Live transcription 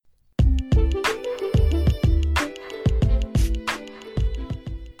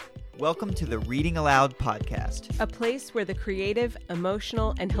Welcome to the Reading Aloud podcast, a place where the creative,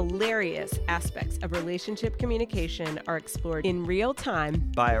 emotional, and hilarious aspects of relationship communication are explored in real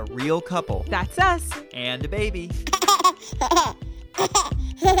time by a real couple. That's us. And a baby.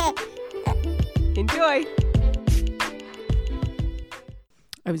 Enjoy.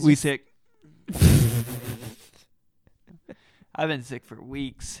 We sick. I've been sick for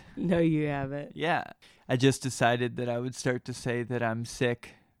weeks. No, you haven't. Yeah. I just decided that I would start to say that I'm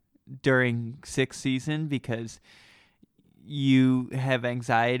sick during sick season because you have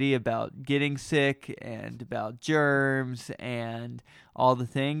anxiety about getting sick and about germs and all the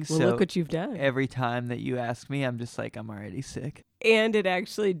things. Well, so look what you've done. Every time that you ask me, I'm just like, I'm already sick. And it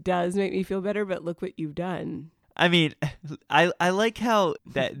actually does make me feel better, but look what you've done. I mean, I like how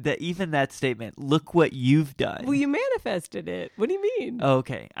that even that statement, look what you've done. Well, you manifested it. What do you mean?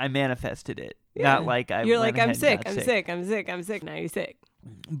 Okay, I manifested it. Yeah. Not like I You're went like, I'm ahead sick, and I'm got sick, I'm sick, I'm sick. Now you're sick.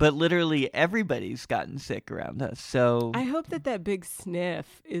 But literally everybody's gotten sick around us. So I hope that big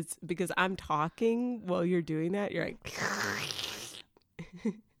sniff is because I'm talking while you're doing that. You're like,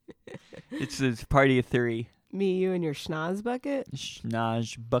 it's party of three. Me, you, and your schnoz bucket.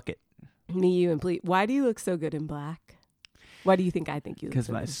 Schnoz bucket. Me, you, and please. Why do you look so good in black? Why do you think I think you look Because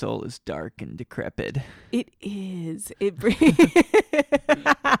so my good? soul is dark and decrepit. It is. It brings.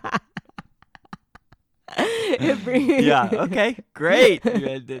 Yeah, okay, great.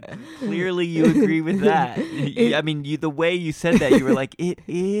 Clearly you agree with that. I mean, the way you said that, you were like, it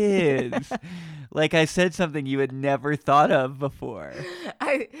is. Like I said something you had never thought of before.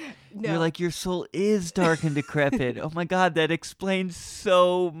 No. You're like, your soul is dark and decrepit. Oh my God, that explains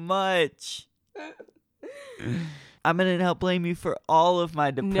so much. I'm going to help blame you for all of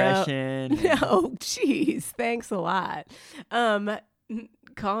my depression. No, jeez. Thanks a lot.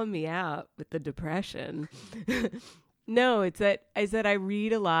 Calling me out with the depression. No, it's that I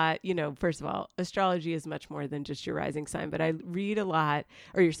read a lot. You know, first of all, astrology is much more than just your rising sign, but I read a lot,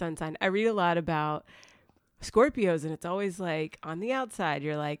 or your sun sign. I read a lot about Scorpios, and it's always like on the outside,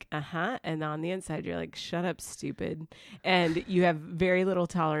 you're like, and on the inside, you're like, shut up, stupid. And you have very little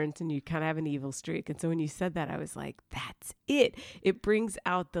tolerance, and you kind of have an evil streak. And so when you said that, I was like, that's it. It brings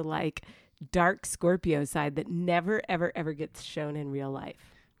out the like dark Scorpio side that never, ever, ever gets shown in real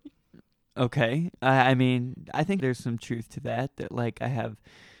life. Okay. I mean, I think there's some truth to that like I have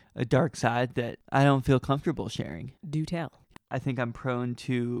a dark side that I don't feel comfortable sharing. Do tell. I think I'm prone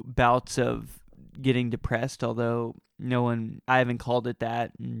to bouts of getting depressed, although I haven't called it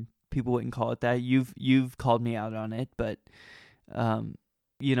that, and people wouldn't call it that. You've called me out on it, but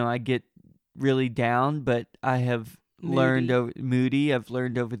I get really down, but I have learned I've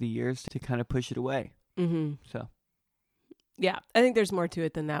learned over the years to kind of push it away. Mm-hmm. So yeah, I think there's more to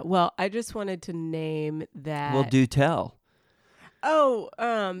it than that. Well, I just wanted to name that. Well, do tell. Oh,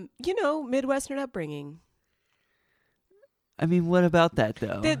 Midwestern upbringing. I mean, what about that,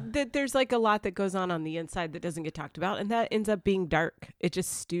 though? That there's like a lot that goes on the inside that doesn't get talked about, and that ends up being dark. It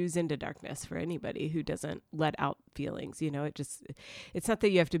just stews into darkness for anybody who doesn't let out feelings. It's not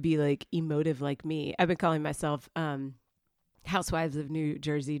that you have to be like emotive like me. I've been calling myself Housewives of New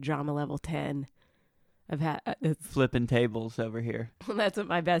Jersey drama level 10. I've had flipping tables over here. That's what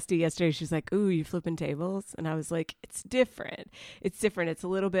my bestie yesterday. She's like, "Ooh, you flipping tables?" And I was like, "It's different. It's different. It's a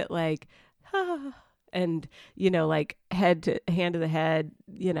little bit like, and like hand to the head.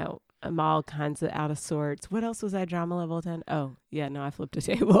 I'm all kinds of out of sorts. What else was I drama level 10? Oh yeah, no, I flipped a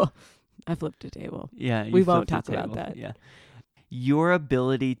table. Yeah, we won't talk about that. Yeah, your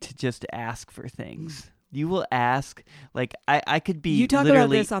ability to just ask for things. You will ask, like, I could be. You talk about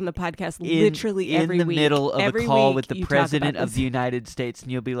this on the podcast literally every week. In the middle of every a call week with the president of the United States, and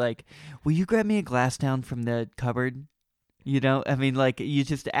you'll be like, "Will you grab me a glass down from the cupboard?" I mean, like, you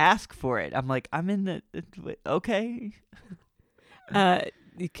just ask for it. I'm like, I'm in the okay.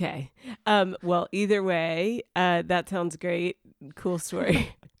 Okay. Well, either way, that sounds great. Cool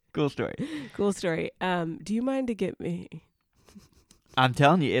story. Cool story. Cool story. Do you mind to get me? I'm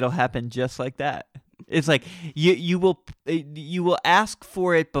telling you, it'll happen just like that. It's like you will ask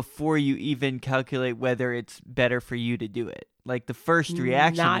for it before you even calculate whether it's better for you to do it. Like the first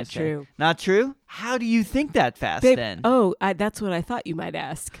reaction not is true. Not true? How do you think that fast, Babe, then? Oh, that's what I thought you might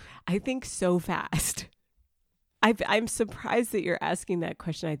ask. I think so fast. I'm surprised that you're asking that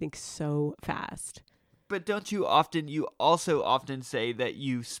question. I think so fast. But don't you also often say that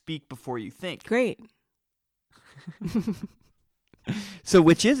you speak before you think? Great. So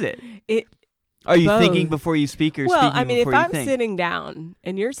which is it? Are you both. thinking before you speak or speaking before you think? Well, I mean, if I'm sitting down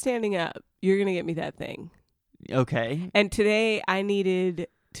and you're standing up, you're going to get me that thing. Okay. And today I needed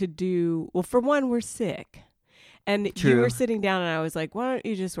to do, well, for one, we're sick. And you True. were sitting down and I was like, why don't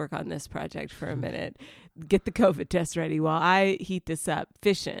you just work on this project for a minute? Get the COVID test ready while I heat this up.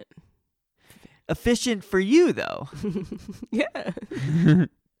 Efficient for you, though. Yeah.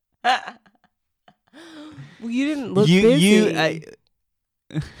 Well, you didn't look busy.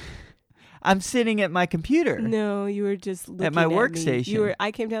 I'm sitting at my computer. No, you were just looking at my me. workstation.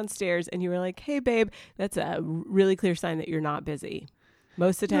 I came downstairs and you were like, "Hey, babe, that's a really clear sign that you're not busy."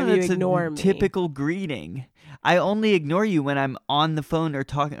 Most of the time, you ignore me. Typical greeting. I only ignore you when I'm on the phone or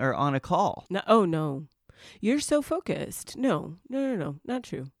talking or on a call. No, oh no, you're so focused. No, not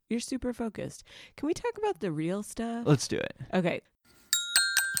true. You're super focused. Can we talk about the real stuff? Let's do it. Okay.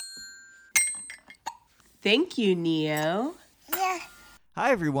 Thank you, Neo. Yeah.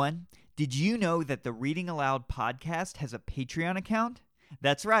 Hi, everyone. Did you know that the Reading Aloud podcast has a Patreon account?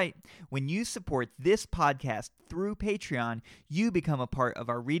 That's right. When you support this podcast through Patreon, you become a part of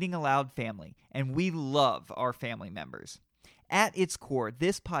our Reading Aloud family, and we love our family members. At its core,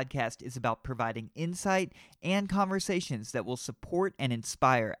 this podcast is about providing insight and conversations that will support and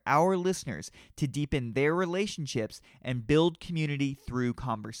inspire our listeners to deepen their relationships and build community through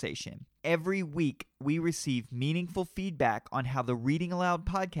conversation. Every week, we receive meaningful feedback on how the Reading Aloud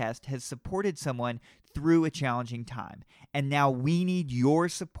podcast has supported someone through a challenging time, and now we need your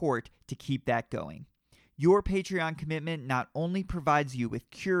support to keep that going. Your Patreon commitment not only provides you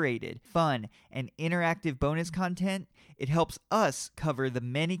with curated, fun, and interactive bonus content, it helps us cover the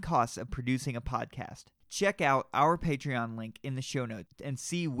many costs of producing a podcast. Check out our Patreon link in the show notes and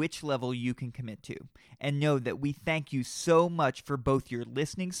see which level you can commit to. And know that we thank you so much for both your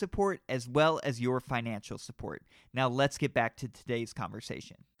listening support as well as your financial support. Now let's get back to today's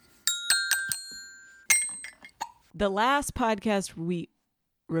conversation. The last podcast we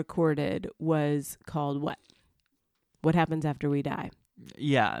recorded was called what? What happens after we die?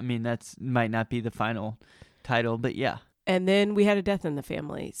 Yeah, I mean, that's might not be the final title, but yeah. And then we had a death in the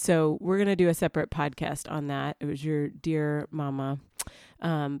family. So we're going to do a separate podcast on that. It was your dear mama.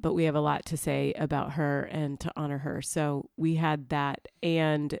 But we have a lot to say about her and to honor her. So we had that,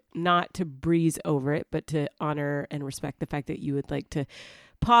 and not to breeze over it, but to honor and respect the fact that you would like to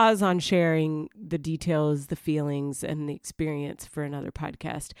pause on sharing the details, the feelings, and the experience for another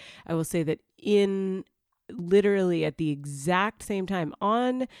podcast. I will say that literally at the exact same time,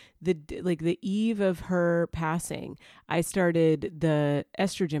 on the eve of her passing, I started the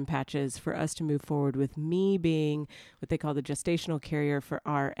estrogen patches for us to move forward with me being what they call the gestational carrier for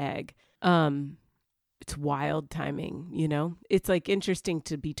our egg. It's wild timing, you know? It's like interesting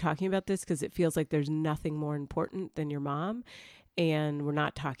to be talking about this because it feels like there's nothing more important than your mom, and we're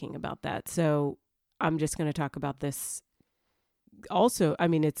not talking about that. So I'm just going to talk about this also. I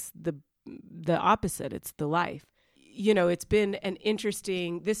mean, it's the opposite. It's the life. You know, it's been an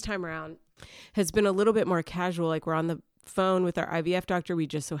interesting, this time around has been a little bit more casual. Like, we're on the phone with our IVF doctor. We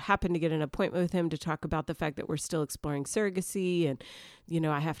just so happened to get an appointment with him to talk about the fact that we're still exploring surrogacy. And, you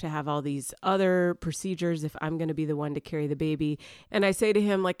know, I have to have all these other procedures if I'm going to be the one to carry the baby. And I say to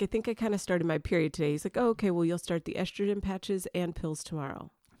him, like, I think I kind of started my period today. He's like, oh, okay, well, you'll start the estrogen patches and pills tomorrow.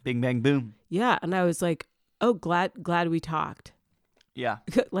 Bing, bang, boom. Yeah. And I was like, oh, glad we talked. Yeah.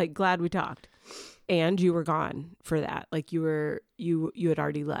 Like, glad we talked. And you were gone for that. Like, you had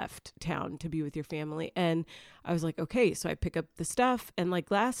already left town to be with your family. And I was like, okay, so I pick up the stuff. And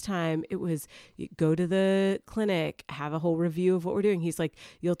like last time it was, you go to the clinic, have a whole review of what we're doing. He's like,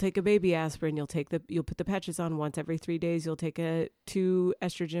 you'll take a baby aspirin. You'll put the patches on once every 3 days. You'll take 2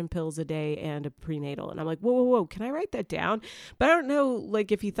 estrogen pills a day and a prenatal. And I'm like, whoa. Can I write that down? But I don't know,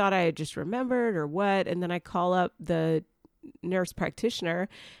 like, if he thought I had just remembered or what. And then I call up the nurse practitioner.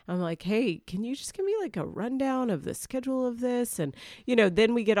 I'm like, hey, can you just give me like a rundown of the schedule of this? And, you know,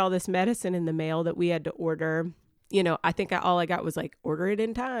 then we get all this medicine in the mail that we had to order. You know, I think all I got was like, order it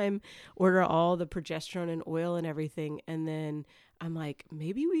in time, order all the progesterone and oil and everything. And then I'm like,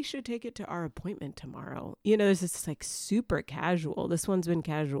 maybe we should take it to our appointment tomorrow. You know, this is like super casual. This one's been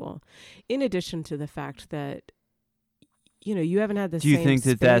casual. In addition to the fact that, you know, you haven't had the same Do you think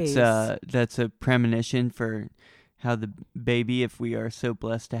space. that's a premonition for how the baby, if we are so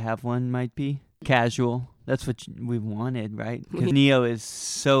blessed to have one, might be? Casual. That's what we wanted, right? Because Neo is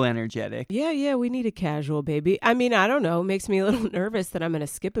so energetic. Yeah, we need a casual baby. I mean, I don't know. It makes me a little nervous that I'm going to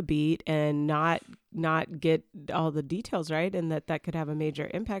skip a beat and not get all the details right, and that could have a major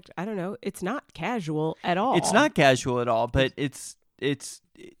impact. I don't know. It's not casual at all. It's not casual at all, but it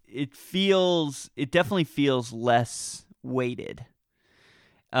definitely feels less weighted.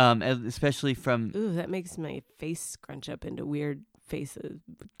 Especially from... Ooh, that makes my face scrunch up into weird faces,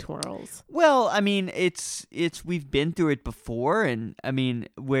 twirls. Well, I mean, it's we've been through it before, and I mean,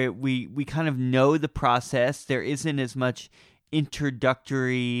 where we kind of know the process. There isn't as much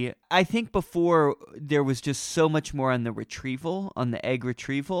introductory. I think before there was just so much more on the retrieval, on the egg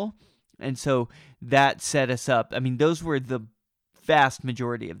retrieval, and so that set us up. I mean, those were the vast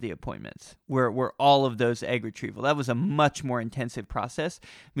majority of the appointments were all of those egg retrieval. That was a much more intensive process.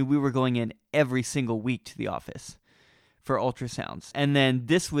 I mean, we were going in every single week to the office for ultrasounds. And then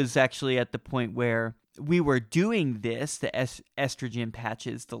this was actually at the point where we were doing this, the estrogen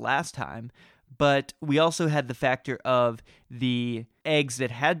patches, the last time, but we also had the factor of the eggs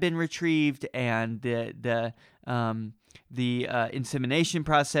that had been retrieved and the insemination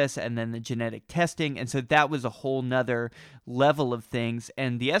process and then the genetic testing. And so that was a whole nother level of things.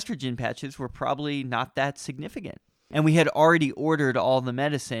 And the estrogen patches were probably not that significant. And we had already ordered all the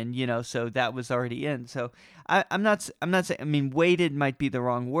medicine, so that was already in. So I'm not saying, I mean, weighted might be the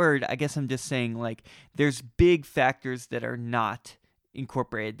wrong word. I guess I'm just saying, like, there's big factors that are not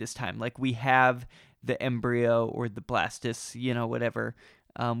incorporated this time. Like, we have the embryo or the blastus, whatever.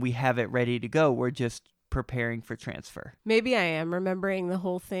 We have it ready to go. We're just preparing for transfer. Maybe I am remembering the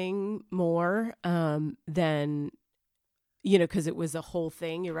whole thing more than, because it was a whole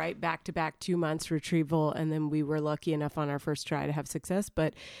thing. You're right, back to back 2 months retrieval, and then we were lucky enough on our first try to have success.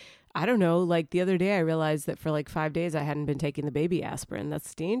 But I don't know, like the other day I realized that for like 5 days I hadn't been taking the baby aspirin.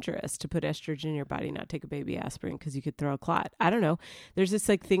 That's dangerous to put estrogen in your body, not take a baby aspirin, because you could throw a clot. I don't know. There's just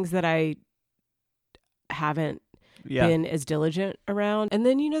like things that I haven't been as diligent around. And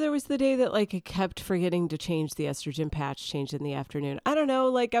then, there was the day that like I kept forgetting to change the estrogen patch, changed in the afternoon. I don't know,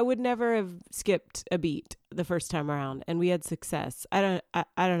 like I would never have skipped a beat the first time around, and we had success. I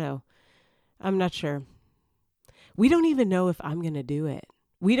don't know. I'm not sure. We don't even know if I'm going to do it.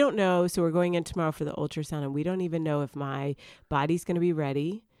 We don't know. So we're going in tomorrow for the ultrasound, and we don't even know if my body's going to be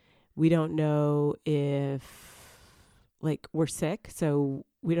ready. We don't know if like we're sick. So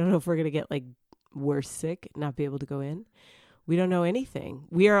we don't know if we're going to get like we're sick, not be able to go in. We don't know anything.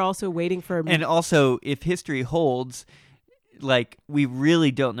 We are also waiting for... And also, if history holds, like, we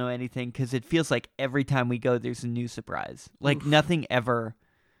really don't know anything, because it feels like every time we go, there's a new surprise. Like, Oof. Nothing ever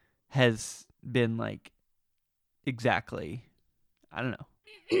has been, like, exactly... I don't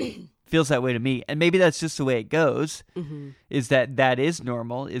know. Feels that way to me. And maybe that's just the way it goes, is that is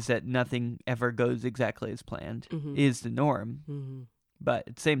normal, is that nothing ever goes exactly as planned, is the norm. But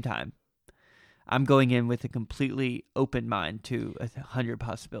at the same time, I'm going in with a completely open mind to 100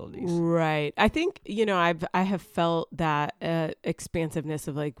 possibilities. Right. I think, I have felt that expansiveness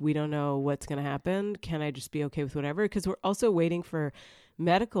of like, we don't know what's going to happen. Can I just be okay with whatever? Because we're also waiting for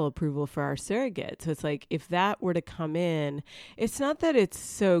medical approval for our surrogate. So it's like, if that were to come in, it's not that it's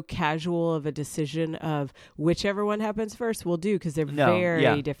so casual of a decision of whichever one happens first we'll do, because they're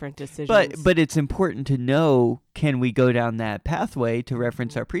very different decisions. But it's important to know, can we go down that pathway, to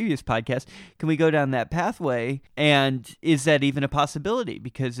reference our previous podcast? Can we go down that pathway? And is that even a possibility?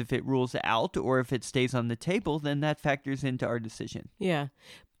 Because if it rules out or if it stays on the table, then that factors into our decision. Yeah.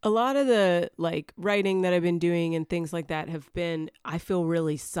 A lot of the like writing that I've been doing and things like that have been, I feel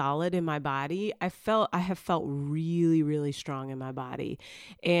really solid in my body. I have felt really, really strong in my body.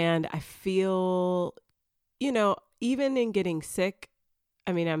 And I feel, even in getting sick,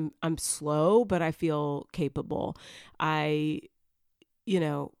 I mean, I'm slow, but I feel capable. I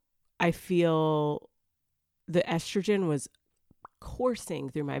feel the estrogen was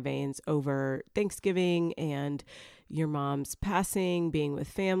coursing through my veins over Thanksgiving and your mom's passing, being with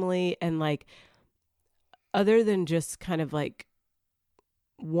family. And like, other than just kind of like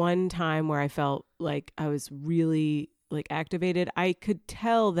one time where I felt like I was really like activated, I could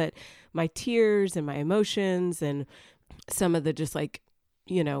tell that my tears and my emotions and some of the just like,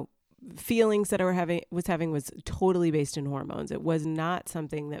 feelings that I was having was totally based in hormones. It was not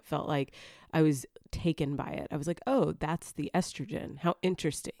something that felt like I was taken by it. I was like, oh, that's the estrogen. How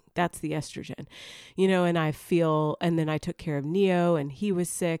interesting. That's the estrogen, and then I took care of Neo, and he was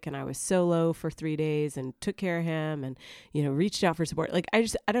sick, and I was solo for 3 days and took care of him and, reached out for support. Like, I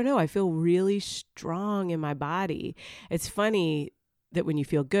don't know. I feel really strong in my body. It's funny that when you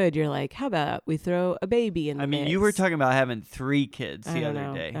feel good, you're like, how about we throw a baby in the mix? You were talking about having 3 kids the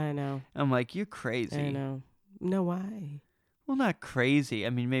other day. I know. I'm like, you're crazy. I know. No, why? Well, not crazy. I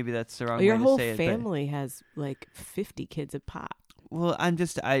mean, maybe that's the wrong way Your to whole say it. family has like 50 kids a pop. Well,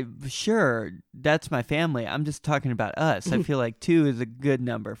 sure, that's my family. I'm just talking about us. I feel like 2 is a good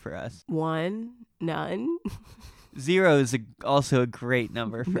number for us. 1, none. 0 is also a great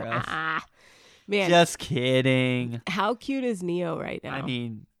number for us. Man, Just kidding. how cute is Neo right now? I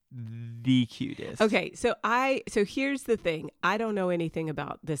mean, the cutest. Okay, so here's the thing. I don't know anything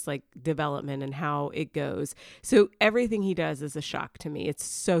about this like development and how it goes. So everything he does is a shock to me. It's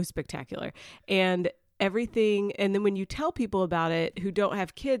so spectacular. And everything, and then when you tell people about it who don't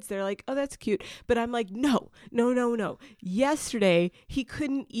have kids, they're like, "Oh, that's cute." But I'm like, "No. Yesterday he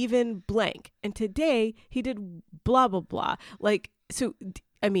couldn't even blank, and today he did blah blah blah." Like, so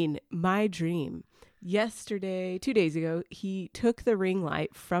I mean, my dream. Yesterday, 2 days ago, he took the ring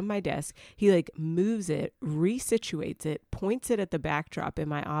light from my desk. He like moves it, resituates it, points it at the backdrop in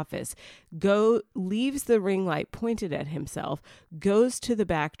my office, leaves the ring light pointed at himself, goes to the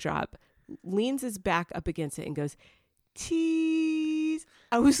backdrop, leans his back up against it and goes, "Tease."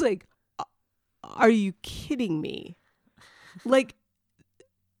 I was like, are you kidding me? Like,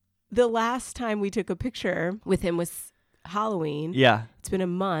 the last time we took a picture with him was Halloween. Yeah. It's been a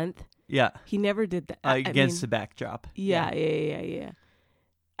month. Yeah. He never did that. Against the backdrop. Yeah.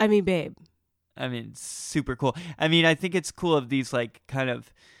 I mean, babe. I mean, super cool. I mean, I think it's cool of these like kind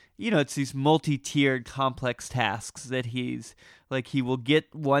of, it's these multi-tiered complex tasks that he will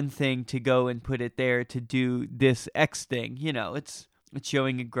get one thing to go and put it there to do this X thing. It's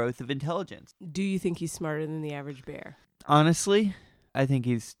showing a growth of intelligence. Do you think he's smarter than the average bear? Honestly, I think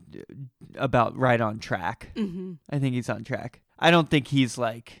he's about right on track. Mm-hmm. I think he's on track. I don't think he's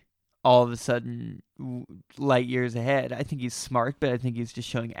like all of a sudden light years ahead. I think he's smart, but I think he's just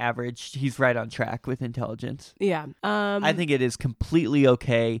showing average. He's right on track with intelligence. Yeah. I think it is completely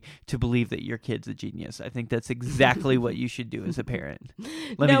okay to believe that your kid's a genius. I think that's exactly what you should do as a parent.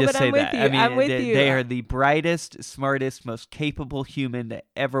 Let me just say that. I mean, I'm with you. They are the brightest, smartest, most capable human to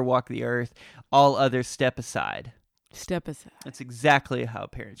ever walk the earth. All others step aside. Step aside. That's exactly how a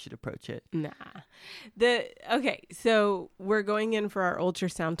parent should approach it. Nah. Okay, so we're going in for our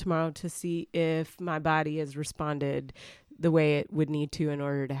ultrasound tomorrow to see if my body has responded the way it would need to in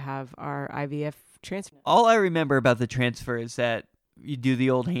order to have our IVF transfer. All I remember about the transfer is that you do the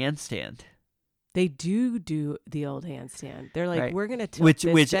old handstand. They do the old handstand. They're like, right. We're going to tilt this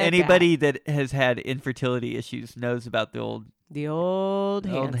which bed anybody back. that has had infertility issues knows about the old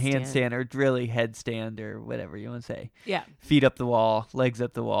handstand, or really headstand, or whatever you want to say. Yeah. Feet up the wall, legs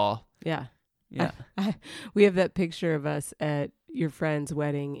up the wall. Yeah. Yeah. We have that picture of us at your friend's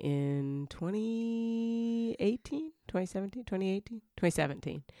wedding in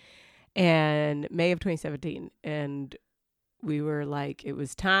 2017, and May of 2017. And we were like, it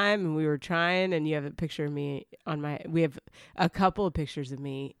was time, and we were trying, and you have a picture of me we have a couple of pictures of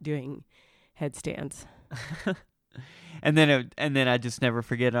me doing headstands. And then I just never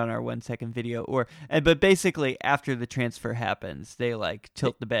forget on our 1 second video, but basically after the transfer happens, they like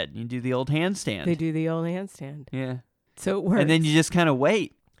tilt the bed and you do the old handstand. They do the old handstand. Yeah. So it works. And then you just kind of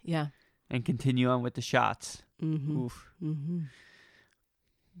wait. Yeah. And continue on with the shots. Mm-hmm. Oof. Mm-hmm.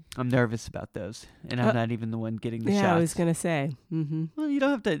 I'm nervous about those, and I'm not even the one getting the shots. Yeah, I was gonna say. Mm-hmm. Well, you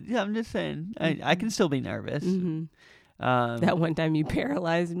don't have to. Yeah, I'm just saying. I can still be nervous. Mm-hmm. That one time you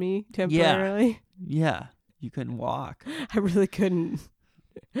paralyzed me temporarily. Yeah. You couldn't walk. I really couldn't.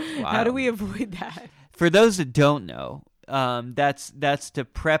 Wow. How do we avoid that? For those that don't know, that's to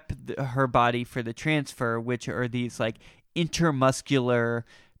prep her body for the transfer, which are these like intermuscular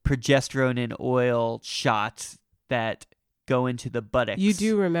progesterone and oil shots that go into the buttocks. You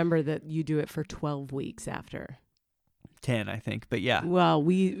do remember that you do it for 12 weeks after. 10, I think, but yeah. Well,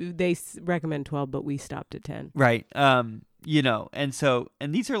 they recommend 12, but we stopped at 10. Right. And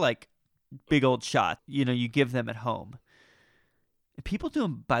these are like big old shots, you give them at home. People do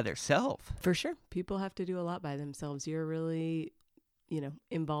them by themselves. For sure. People have to do a lot by themselves. You're a really,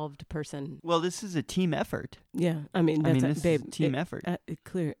 involved person. Well, this is a team effort. Yeah. This is a team effort.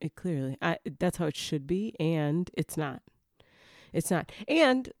 Clearly. That's how it should be, and it's not. It's not.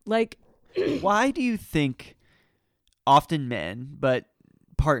 And like, why do you think often men, but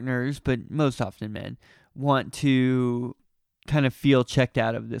partners, but most often men, want to kind of feel checked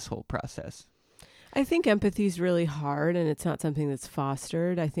out of this whole process? I think empathy is really hard, and it's not something that's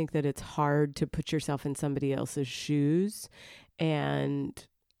fostered. I think that it's hard to put yourself in somebody else's shoes, and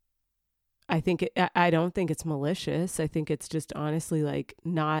I don't think it's malicious. I think it's just honestly like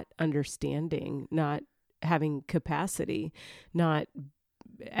not understanding, not having capacity, not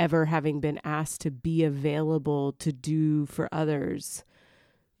ever having been asked to be available to do for others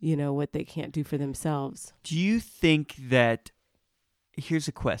what they can't do for themselves. Do you think that, here's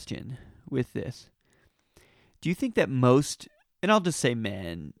a question with this. Do you think that most, and I'll just say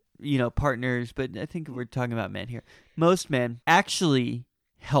men, partners, but I think we're talking about men here. Most men actually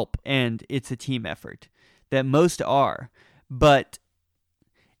help, and it's a team effort. That most are, but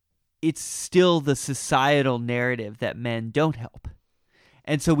it's still the societal narrative that men don't help.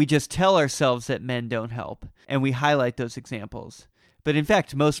 And so we just tell ourselves that men don't help, and we highlight those examples. But in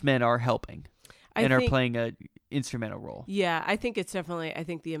fact, most men are helping and are playing a instrumental role. Yeah, I think it's definitely, I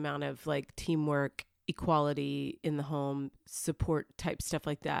think the amount of like teamwork, equality in the home, support type stuff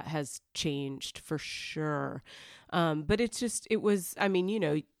like that has changed for sure. But it's just, it was, I mean, you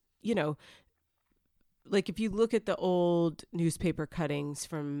know, like if you look at the old newspaper cuttings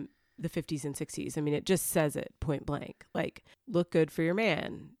from the 50s and 60s, I mean, it just says it point blank, like, look good for your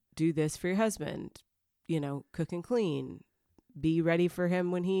man, do this for your husband, you know, cook and clean, be ready for him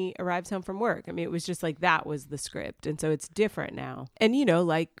when he arrives home from work. I mean, it was just like, that was the script. And so it's different now. And, you know,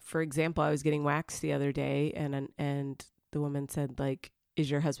 like, for example, I was getting waxed the other day and the woman said, like, is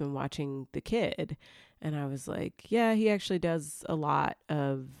your husband watching the kid? And I was like, yeah, he actually does a lot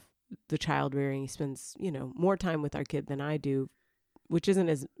of the child rearing. He spends, you know, more time with our kid than I do, which isn't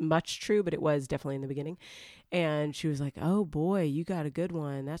as much true, but it was definitely in the beginning. And she was like, oh boy, you got a good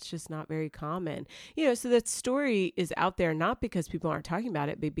one. That's just not very common. You know, so that story is out there, not because people aren't talking about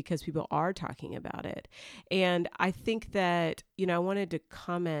it, but because people are talking about it. And I think that, you know, I wanted to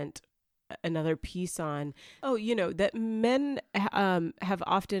comment another piece on, you know, that men have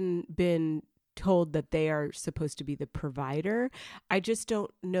often been told that they are supposed to be the provider. I just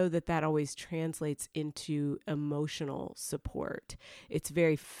don't know that that always translates into emotional support. It's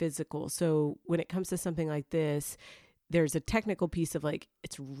very physical. So when it comes to something like this, there's a technical piece of like,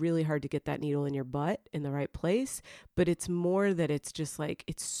 it's really hard to get that needle in your butt in the right place, but it's more that it's just like,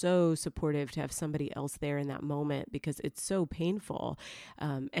 it's so supportive to have somebody else there in that moment because it's so painful.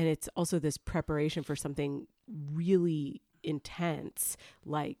 And it's also this preparation for something really intense,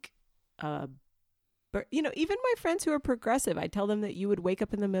 like but, you know, even my friends who are progressive, I tell them that you would wake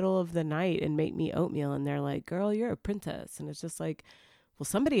up in the middle of the night and make me oatmeal. And they're like, girl, you're a princess. And it's just like, well,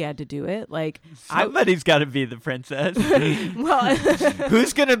 somebody had to do it. Like, somebody's got to be the princess. Well,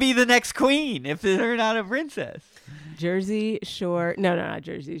 who's going to be the next queen if they're not a princess? Jersey Shore. No, not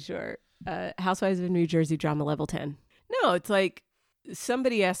Jersey Shore. Housewives of New Jersey drama level 10. No, it's like,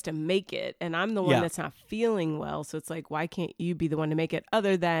 somebody has to make it. And I'm the one that's not feeling well. So it's like, why can't you be the one to make it,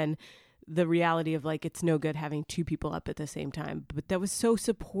 other than the reality of like, it's no good having two people up at the same time. But that was so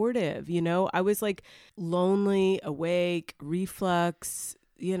supportive, you know. I was like lonely, awake, reflux,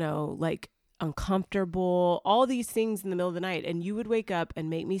 you know, like uncomfortable, all these things in the middle of the night. And you would wake up and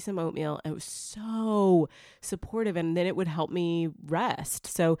make me some oatmeal. And it was so supportive. And then it would help me rest.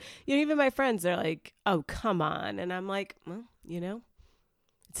 So, you know, even my friends, they're like, oh, come on. And I'm like, well, you know,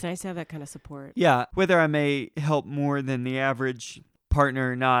 it's nice to have that kind of support. Yeah. Whether I may help more than the average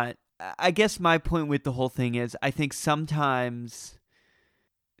partner or not, I guess my point with the whole thing is I think sometimes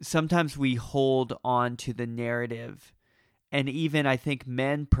we hold on to the narrative, and even I think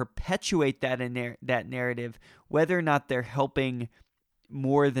men perpetuate that that narrative, whether or not they're helping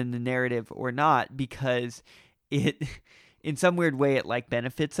more than the narrative or not, because it, in some weird way, it like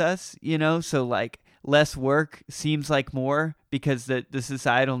benefits us, you know? So like less work seems like more because the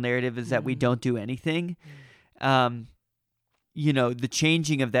societal narrative is that we don't do anything. You know, the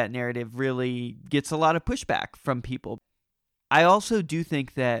changing of that narrative really gets a lot of pushback from people. I also do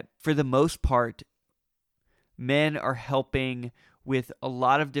think that for the most part, men are helping with a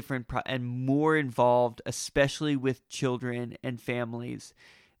lot of different and more involved, especially with children and families,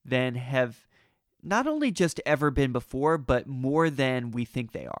 than have not only just ever been before, but more than we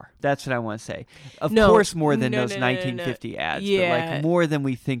think they are. That's what I want to say. Of course, more than those 1950 ads, but like more than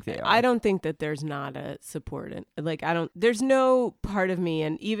we think they are. I don't think that there's not a support. Like, there's no part of me,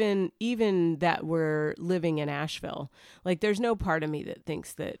 and even that we're living in Asheville, like there's no part of me that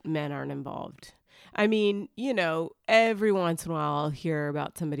thinks that men aren't involved. I mean, you know, every once in a while I'll hear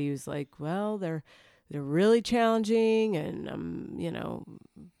about somebody who's like, well, they're really challenging, and you know,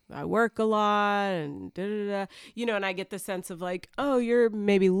 I work a lot and you know, and I get the sense of like, oh, you're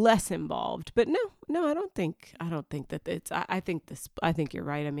maybe less involved. But no, I don't think that it's, I think you're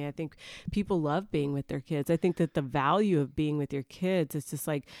right. I mean, I think people love being with their kids. I think that the value of being with your kids, it's just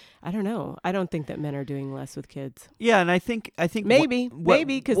like, I don't know. I don't think that men are doing less with kids. Yeah. And I think maybe,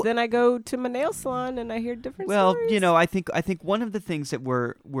 because then I go to my nail salon and I hear different stories. You know, I think one of the things that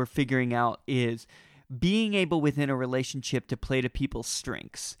we're figuring out is being able within a relationship to play to people's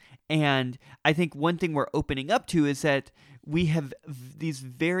strengths. And I think one thing we're opening up to is that we have these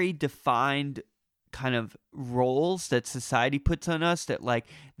very defined kind of roles that society puts on us, that like,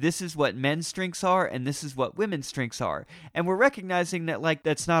 this is what men's strengths are and this is what women's strengths are. And we're recognizing that like,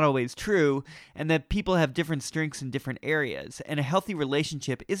 that's not always true, and that people have different strengths in different areas. And a healthy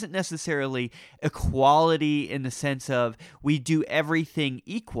relationship isn't necessarily equality in the sense of we do everything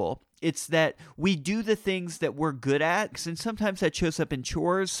equal. It's that we do the things that we're good at, and sometimes that shows up in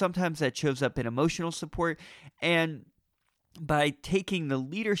chores, sometimes that shows up in emotional support, and by taking the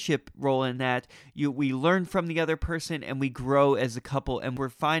leadership role in that, we learn from the other person and we grow as a couple, and we're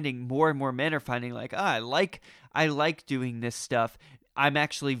finding more and more men are finding like, I like doing this stuff. I'm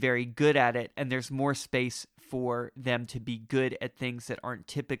actually very good at it, and there's more space for them to be good at things that aren't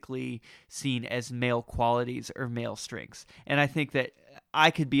typically seen as male qualities or male strengths. And I think that I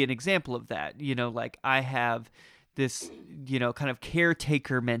could be an example of that. Like I have this, kind of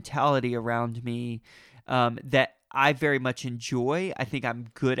caretaker mentality around me that I very much enjoy. I think I'm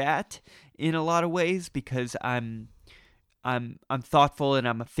good at in a lot of ways because I'm thoughtful and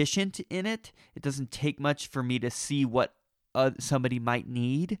I'm efficient in it. It doesn't take much for me to see what somebody might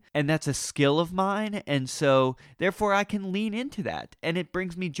need, and that's a skill of mine, and so therefore I can lean into that, and it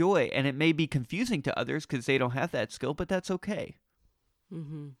brings me joy, and it may be confusing to others because they don't have that skill, but that's okay.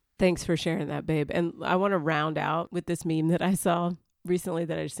 Mm-hmm. Thanks for sharing that, babe. And I want to round out with this meme that I saw recently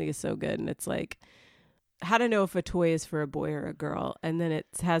that I just think is so good, and it's like, how to know if a toy is for a boy or a girl, and then it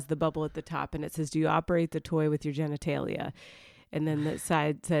has the bubble at the top, and it says, do you operate the toy with your genitalia? And then the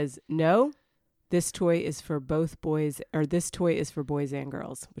side says, no, this toy is for both boys, or this toy is for boys and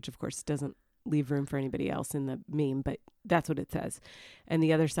girls, which of course doesn't leave room for anybody else in the meme, but that's what it says. And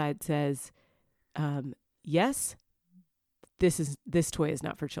the other side says, yes, this toy is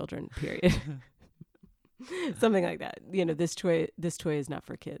not for children, period. Something like that. This toy is not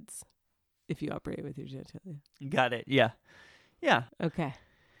for kids if you operate with your genitalia. Got it. Yeah. Yeah. Okay.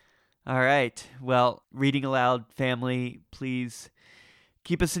 All right. Well, Reading Aloud family, please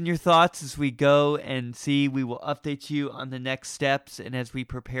keep us in your thoughts as we go and see. We will update you on the next steps and as we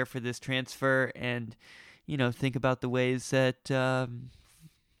prepare for this transfer, and, think about the ways that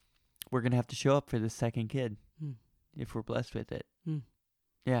we're going to have to show up for this second kid if we're blessed with it.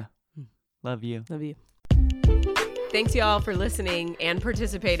 Yeah. Love you. Love you. Thanks, y'all, for listening and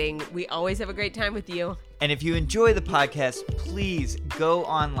participating. We always have a great time with you. And if you enjoy the podcast, please go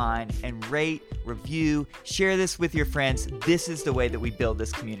online and rate, review, share this with your friends. This is the way that we build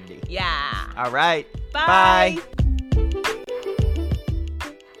this community. Yeah. All right. Bye. Bye.